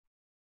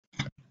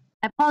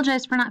I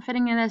apologize for not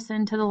fitting this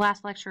into the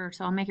last lecture,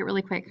 so I'll make it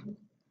really quick.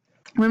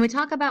 When we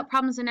talk about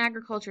problems in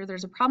agriculture,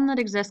 there's a problem that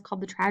exists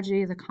called the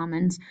tragedy of the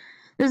commons.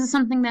 This is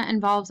something that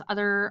involves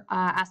other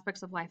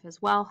aspects of life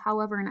as well.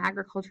 However, in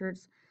agriculture,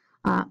 it's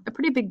a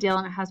pretty big deal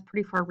and it has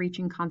pretty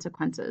far-reaching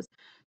consequences.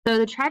 So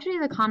the tragedy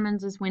of the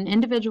commons is when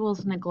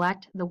individuals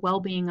neglect the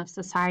well-being of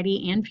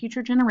society and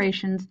future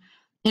generations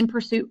in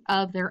pursuit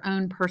of their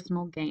own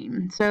personal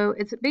gain. So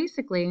it's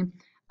basically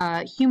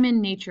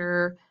human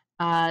nature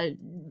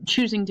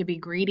choosing to be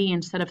greedy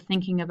instead of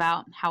thinking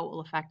about how it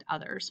will affect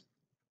others.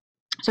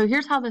 So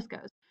here's how this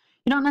goes.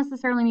 You don't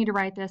necessarily need to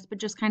write this, but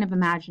just kind of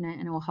imagine it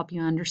and it will help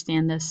you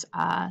understand this,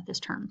 this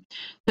term.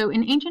 So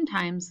in ancient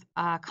times,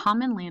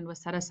 common land was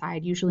set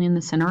aside, usually in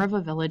the center of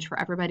a village, for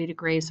everybody to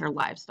graze their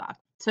livestock.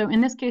 So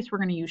in this case, we're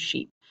going to use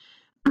sheep.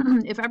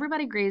 If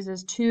everybody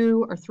grazes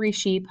 2 or 3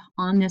 sheep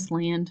on this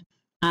land,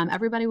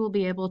 everybody will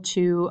be able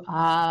to,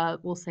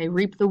 we'll say,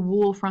 reap the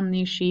wool from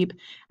these sheep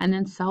and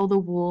then sell the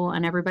wool,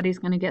 and everybody's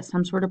going to get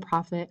some sort of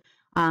profit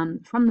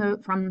from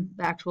the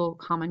actual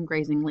common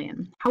grazing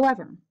land.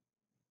 However,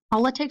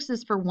 all it takes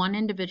is for one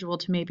individual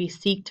to maybe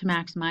seek to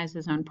maximize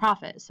his own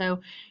profit. So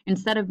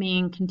instead of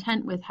being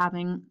content with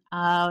having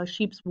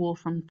sheep's wool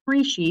from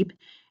 3 sheep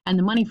and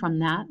the money from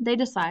that, they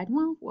decide,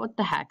 well, what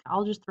the heck,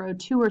 I'll just throw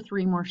 2 or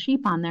 3 more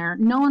sheep on there.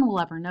 No one will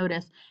ever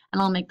notice,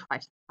 and I'll make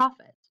twice the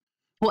profit.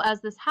 Well,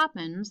 as this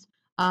happens,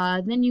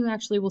 then you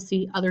actually will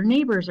see other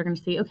neighbors are going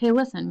to see, okay,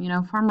 listen, you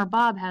know, Farmer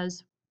Bob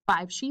has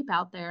 5 sheep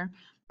out there.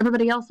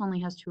 Everybody else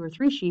only has 2 or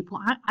 3 sheep.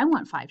 Well, I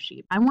want 5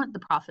 sheep. I want the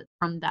profit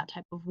from that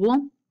type of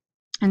wool.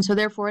 And so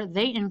therefore,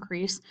 they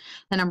increase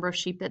the number of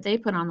sheep that they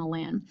put on the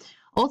land.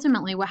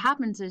 Ultimately, what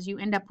happens is you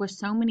end up with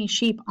so many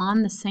sheep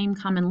on the same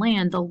common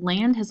land, the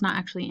land has not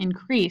actually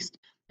increased.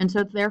 And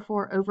so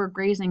therefore,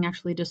 overgrazing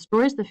actually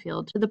destroys the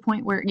field to the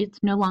point where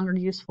it's no longer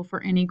useful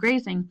for any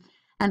grazing.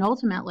 And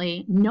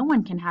ultimately, no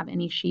one can have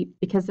any sheep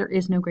because there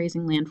is no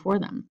grazing land for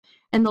them.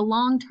 In the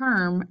long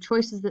term,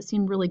 choices that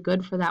seem really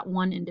good for that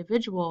one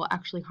individual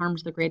actually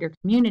harms the greater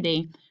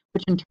community,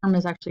 which in turn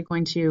is actually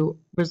going to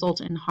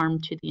result in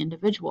harm to the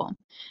individual.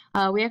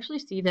 We actually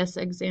see this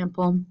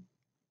example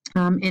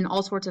in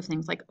all sorts of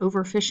things, like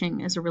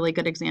overfishing is a really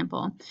good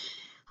example.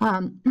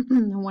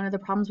 One of the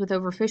problems with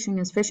overfishing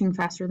is fishing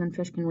faster than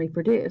fish can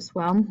reproduce.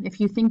 Well, if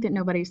you think that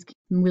nobody's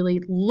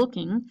really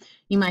looking,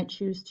 you might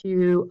choose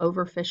to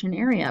overfish an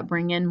area,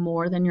 bring in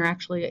more than you're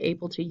actually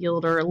able to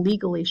yield or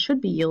legally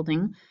should be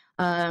yielding,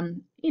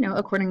 you know,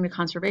 according to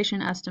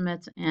conservation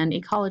estimates and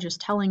ecologists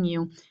telling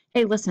you,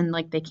 hey, listen,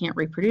 like they can't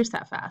reproduce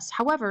that fast.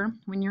 However,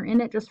 when you're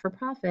in it just for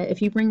profit,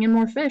 if you bring in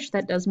more fish,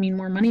 that does mean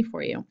more money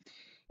for you.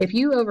 If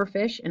you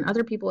overfish and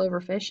other people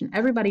overfish and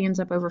everybody ends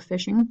up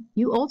overfishing,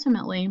 you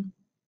ultimately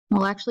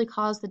will actually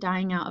cause the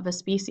dying out of a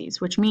species,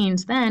 which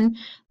means then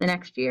the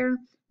next year,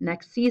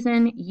 next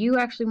season, you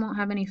actually won't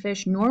have any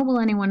fish, nor will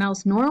anyone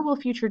else, nor will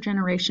future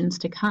generations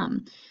to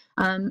come.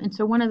 And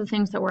so one of the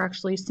things that we're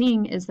actually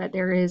seeing is that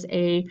there is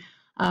a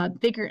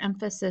bigger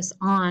emphasis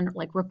on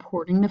like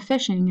reporting the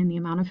fishing and the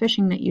amount of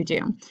fishing that you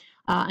do.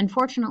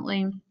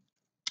 Unfortunately,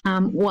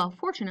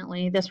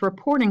 fortunately, this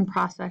reporting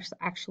process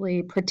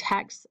actually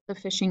protects the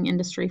fishing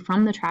industry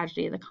from the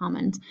tragedy of the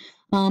commons.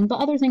 But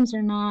other things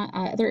are not,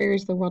 other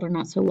areas of the world are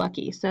not so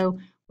lucky. So,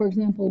 for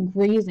example,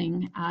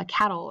 grazing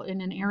cattle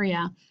in an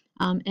area,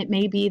 it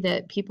may be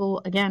that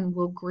people, again,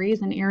 will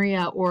graze an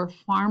area or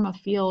farm a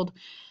field.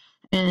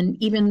 And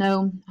even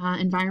though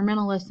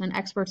environmentalists and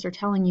experts are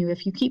telling you,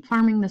 if you keep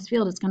farming this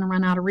field, it's going to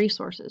run out of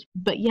resources.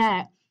 But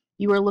yet,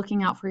 you are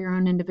looking out for your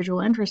own individual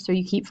interests, so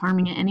you keep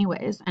farming it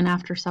anyways. And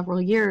after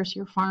several years,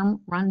 your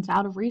farm runs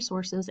out of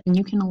resources and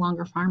you can no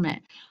longer farm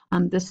it.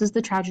 This is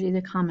the tragedy of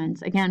the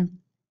commons. Again,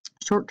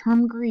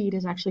 short-term greed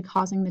is actually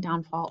causing the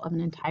downfall of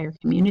an entire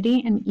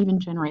community and even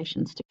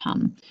generations to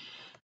come.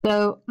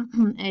 So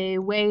a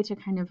way to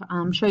kind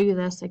of show you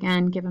this,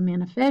 again, give a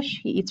man a fish,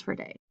 he eats for a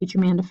day. Teach a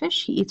man to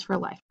fish, he eats for a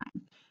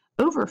lifetime.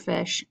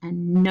 Overfish,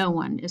 and no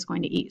one is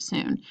going to eat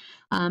soon.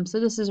 So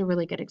this is a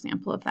really good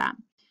example of that.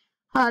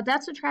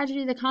 That's a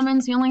tragedy of the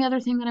commons. The only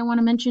other thing that I want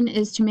to mention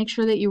is to make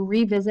sure that you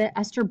revisit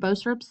Esther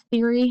Bostrup's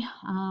theory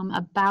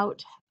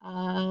about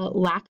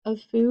lack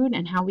of food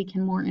and how we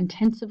can more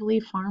intensively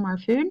farm our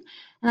food.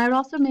 And I would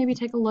also maybe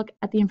take a look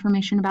at the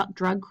information about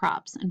drug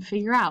crops and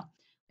figure out,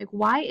 like,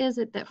 why is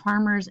it that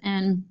farmers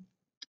in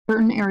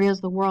certain areas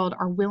of the world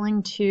are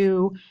willing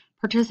to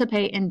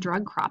participate in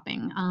drug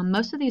cropping?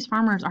 Most of these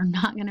farmers are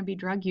not going to be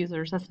drug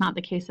users. That's not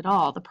the case at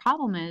all. The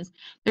problem is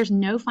there's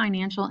no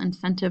financial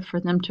incentive for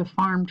them to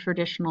farm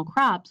traditional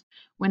crops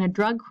when a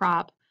drug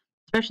crop,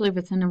 especially if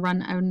it's in a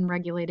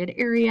unregulated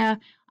area,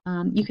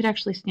 you could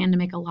actually stand to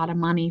make a lot of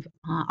money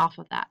off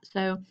of that.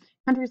 So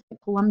countries like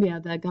Colombia,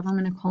 the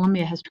government of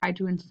Colombia has tried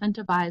to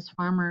incentivize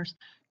farmers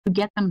to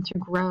get them to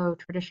grow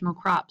traditional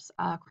crops,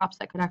 crops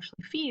that could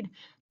actually feed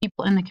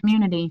people in the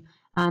community,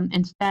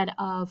 instead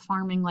of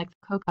farming like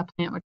the coca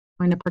plant, which is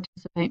going to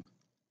participate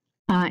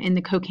in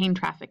the cocaine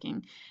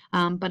trafficking.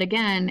 But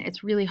again,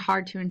 it's really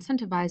hard to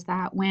incentivize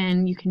that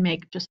when you can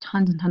make just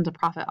tons and tons of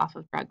profit off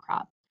of drug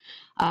crops.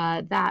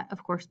 That,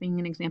 of course, being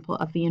an example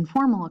of the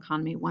informal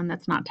economy, one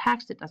that's not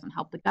taxed, it doesn't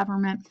help the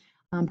government,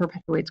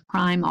 perpetuates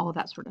crime, all of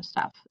that sort of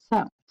stuff.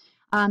 So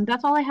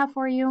that's all I have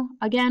for you.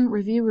 Again,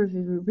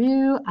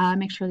 review.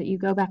 Make sure that you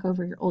go back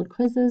over your old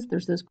quizzes.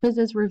 There's those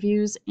quizzes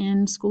reviews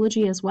in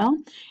Schoology as well.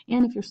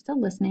 And if you're still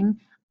listening,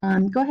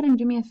 go ahead and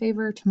do me a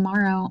favor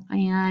tomorrow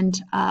and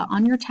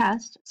on your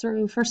test.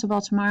 So first of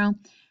all, tomorrow,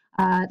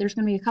 there's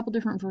going to be a couple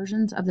different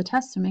versions of the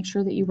test, so make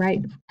sure that you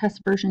write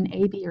test version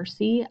A, B, or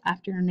C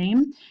after your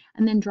name,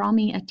 and then draw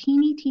me a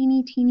teeny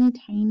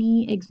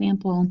tiny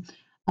example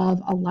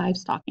of a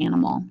livestock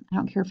animal. I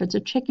don't care if it's a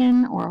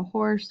chicken or a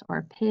horse or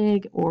a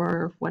pig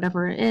or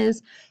whatever it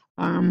is,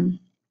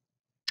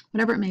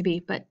 whatever it may be,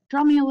 but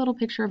draw me a little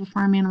picture of a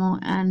farm animal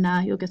and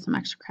you'll get some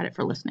extra credit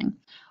for listening.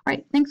 All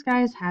right, thanks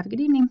guys. Have a good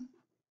evening.